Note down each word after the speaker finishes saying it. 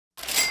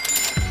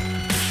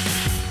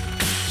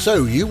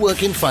So you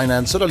work in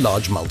finance at a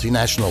large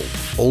multinational.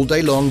 All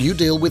day long you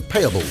deal with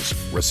payables,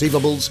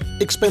 receivables,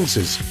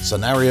 expenses,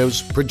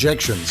 scenarios,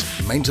 projections,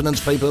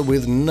 maintenance paper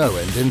with no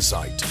end in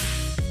sight.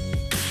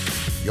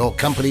 Your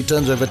company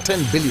turns over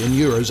 10 billion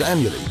euros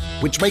annually,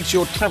 which makes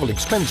your travel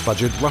expense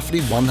budget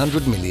roughly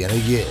 100 million a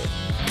year.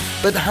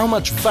 But how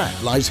much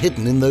VAT lies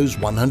hidden in those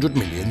 100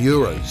 million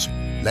euros?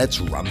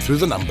 Let's run through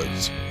the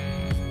numbers.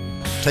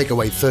 Take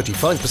away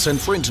 35%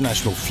 for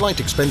international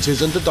flight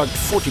expenses and deduct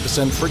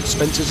 40% for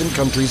expenses in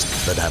countries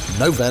that have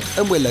no VAT,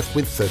 and we're left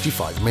with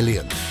 35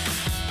 million.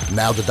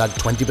 Now deduct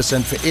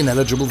 20% for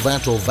ineligible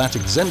VAT or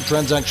VAT-exempt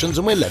transactions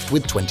and we're left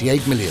with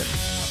 28 million.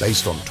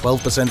 Based on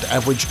 12%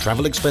 average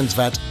travel expense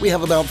VAT, we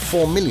have about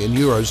 4 million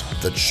euros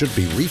that should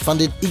be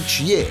refunded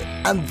each year,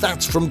 and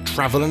that's from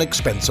travel and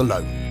expense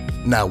alone.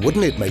 Now,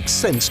 wouldn't it make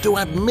sense to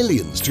add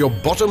millions to your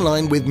bottom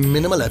line with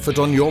minimal effort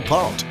on your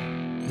part?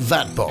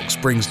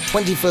 VATbox brings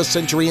 21st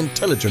century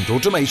intelligent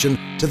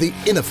automation to the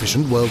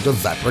inefficient world of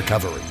VAT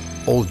recovery.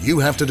 All you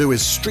have to do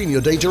is stream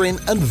your data in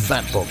and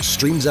VATbox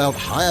streams out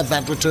higher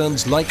VAT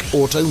returns like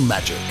auto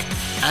magic.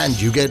 And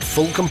you get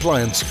full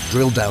compliance,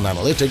 drill-down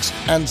analytics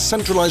and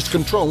centralized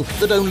control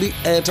that only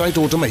airtight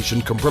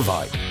automation can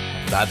provide.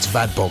 That's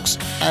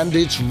VATbox, and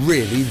it's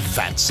really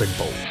that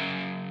simple.